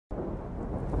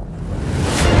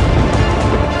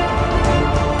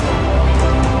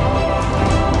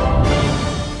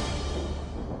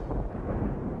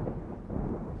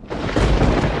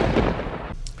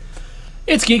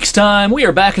It's Geeks time. We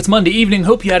are back. It's Monday evening.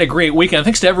 Hope you had a great weekend.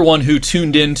 Thanks to everyone who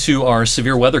tuned in to our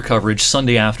severe weather coverage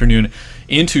Sunday afternoon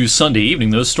into Sunday evening.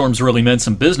 Those storms really meant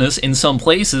some business in some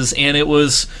places, and it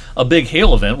was a big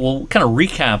hail event. We'll kind of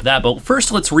recap that, but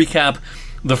first let's recap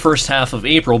the first half of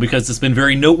April because it's been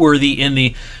very noteworthy in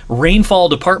the rainfall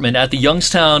department at the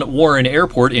Youngstown Warren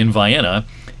Airport in Vienna.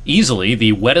 Easily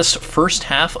the wettest first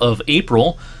half of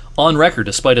April on record,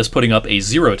 despite us putting up a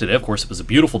 0 today. Of course, it was a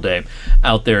beautiful day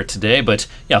out there today, but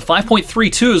yeah,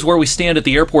 5.32 is where we stand at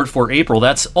the airport for April.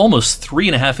 That's almost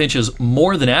 3.5 inches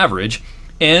more than average,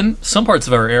 and some parts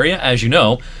of our area, as you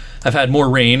know, have had more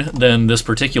rain than this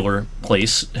particular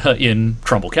place in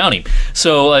Trumbull County.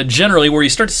 So generally, where you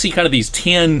start to see kind of these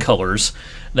tan colors,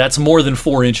 that's more than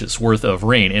 4 inches worth of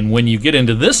rain. And when you get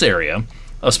into this area,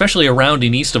 especially around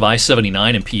and east of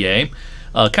I-79 in PA,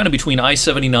 kind of between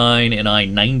I-79 and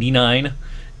I-99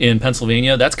 in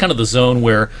Pennsylvania, that's kind of the zone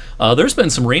where there's been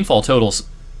some rainfall totals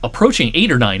approaching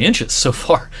 8 or 9 inches so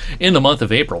far in the month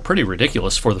of April. Pretty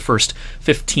ridiculous for the first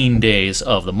 15 days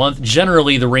of the month.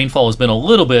 Generally, the rainfall has been a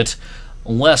little bit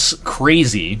less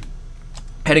crazy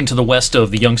heading to the west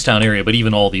of the Youngstown area, but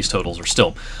even all these totals are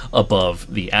still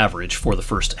above the average for the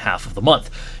first half of the month.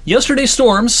 Yesterday's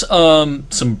storms,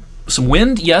 some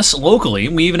wind, yes, locally.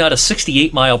 We even had a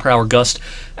 68-mile-per-hour gust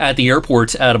at the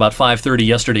airport at about 5:30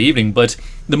 yesterday evening, but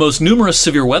the most numerous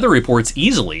severe weather reports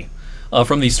easily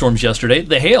from these storms yesterday,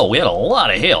 the hail. We had a lot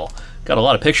of hail. Got a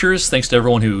lot of pictures, thanks to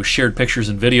everyone who shared pictures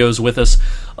and videos with us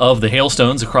of the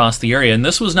hailstones across the area. And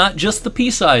this was not just the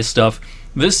pea-sized stuff.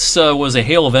 This was a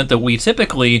hail event that we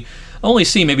typically only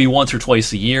see maybe once or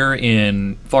twice a year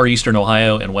in far eastern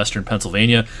Ohio and western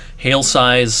Pennsylvania. Hail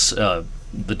size,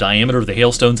 the diameter of the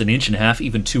hailstones, 1.5 inches,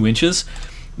 even 2 inches.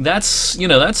 That's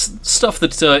stuff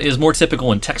that is more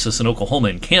typical in Texas and Oklahoma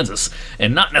and Kansas,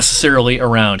 and not necessarily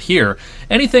around here.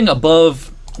 Anything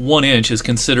above 1 inch is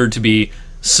considered to be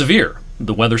severe.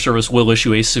 The Weather Service will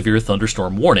issue a severe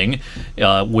thunderstorm warning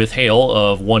with hail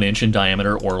of 1 inch in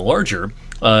diameter or larger.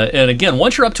 And again,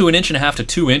 once you're up to 1.5 inches to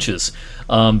 2 inches,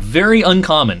 very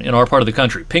uncommon in our part of the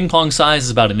country. Ping pong size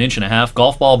is about 1.5 inches,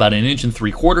 golf ball about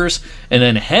 1.75 inches, and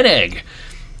then head egg,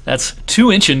 that's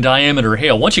 2-inch in diameter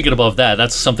hail. Once you get above that,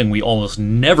 that's something we almost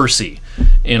never see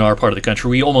in our part of the country.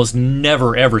 We almost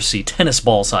never ever see tennis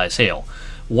ball size hail,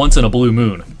 once in a blue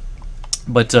moon.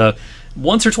 But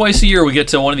once or twice a year we get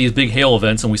to one of these big hail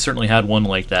events, and we certainly had one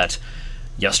like that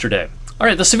yesterday. All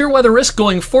right, the severe weather risk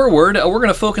going forward, we're going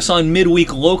to focus on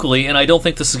midweek locally, and I don't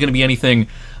think this is going to be anything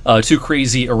too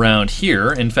crazy around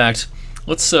here. In fact,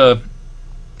 let's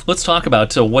talk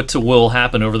about what will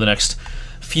happen over the next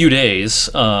few days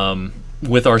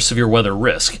with our severe weather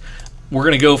risk. We're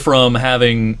going to go from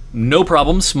having no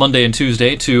problems Monday and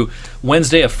Tuesday to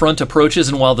Wednesday a front approaches,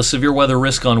 and while the severe weather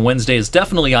risk on Wednesday is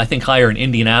definitely, I think, higher in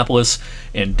Indianapolis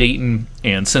and Dayton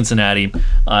and Cincinnati,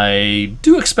 I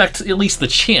do expect at least the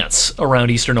chance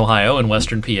around eastern Ohio and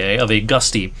western PA of a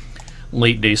gusty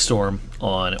late day storm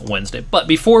on Wednesday. But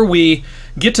before we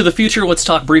get to the future, let's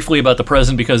talk briefly about the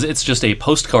present, because it's just a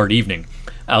postcard evening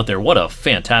out there. What a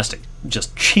fantastic,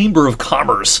 just Chamber of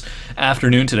Commerce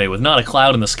afternoon today with not a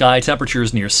cloud in the sky,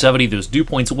 temperatures near 70, those dew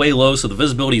points way low, so the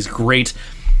visibility is great.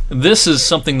 This is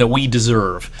something that we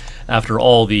deserve after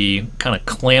all the kind of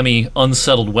clammy,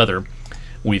 unsettled weather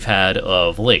we've had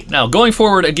of late. Now, going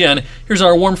forward, again, here's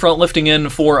our warm front lifting in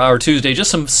for our Tuesday.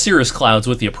 Just some cirrus clouds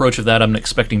with the approach of that. I'm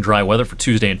expecting dry weather for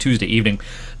Tuesday and Tuesday evening.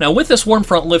 Now, with this warm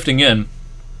front lifting in,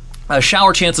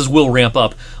 shower chances will ramp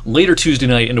up later Tuesday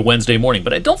night into Wednesday morning,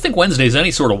 but I don't think Wednesday's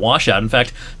any sort of washout. In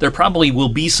fact, there probably will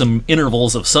be some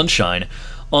intervals of sunshine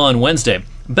on Wednesday.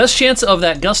 Best chance of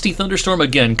that gusty thunderstorm,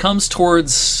 again, comes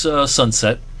towards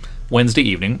sunset Wednesday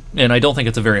evening, and I don't think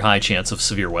it's a very high chance of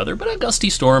severe weather, but a gusty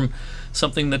storm,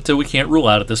 something that we can't rule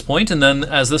out at this point. And then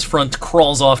as this front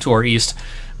crawls off to our east,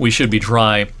 we should be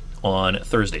dry on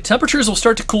Thursday. Temperatures will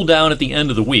start to cool down at the end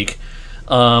of the week,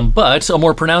 but a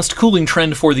more pronounced cooling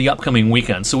trend for the upcoming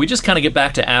weekend. So we just kind of get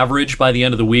back to average by the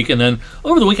end of the week, and then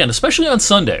over the weekend, especially on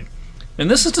Sunday, and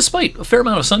this is despite a fair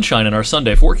amount of sunshine in our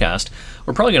Sunday forecast,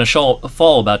 we're probably going to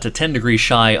fall about to 10 degrees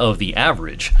shy of the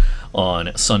average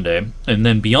on Sunday. And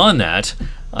then beyond that,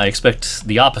 I expect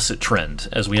the opposite trend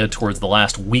as we head towards the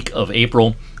last week of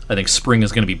April. I think spring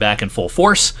is going to be back in full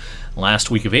force last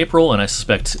week of April, and I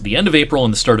suspect the end of April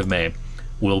and the start of May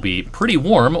will be pretty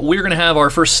warm. We're going to have our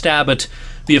first stab at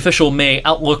the official May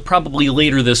outlook probably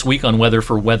later this week on Weather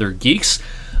for Weather Geeks.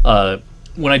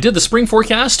 when I did the spring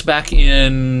forecast back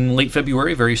in late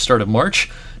February, very start of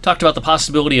March, talked about the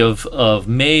possibility of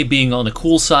May being on the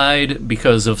cool side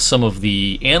because of some of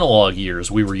the analog years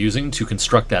we were using to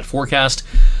construct that forecast.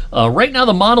 Right now,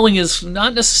 the modeling is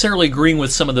not necessarily agreeing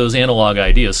with some of those analog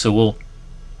ideas, so we'll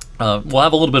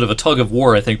have a little bit of a tug of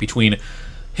war, I think, between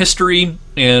history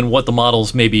and what the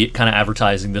models may be kind of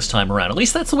advertising this time around. At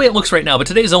least that's the way it looks right now, but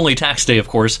today's only tax day, of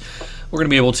course. We're going to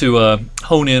be able to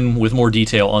hone in with more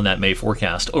detail on that May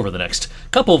forecast over the next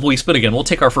couple of weeks, but again, we'll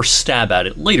take our first stab at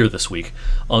it later this week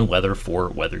on Weather for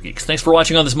Weather Geeks. Thanks for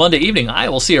watching on this Monday evening. I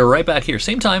will see you right back here,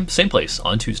 same time, same place,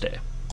 on Tuesday.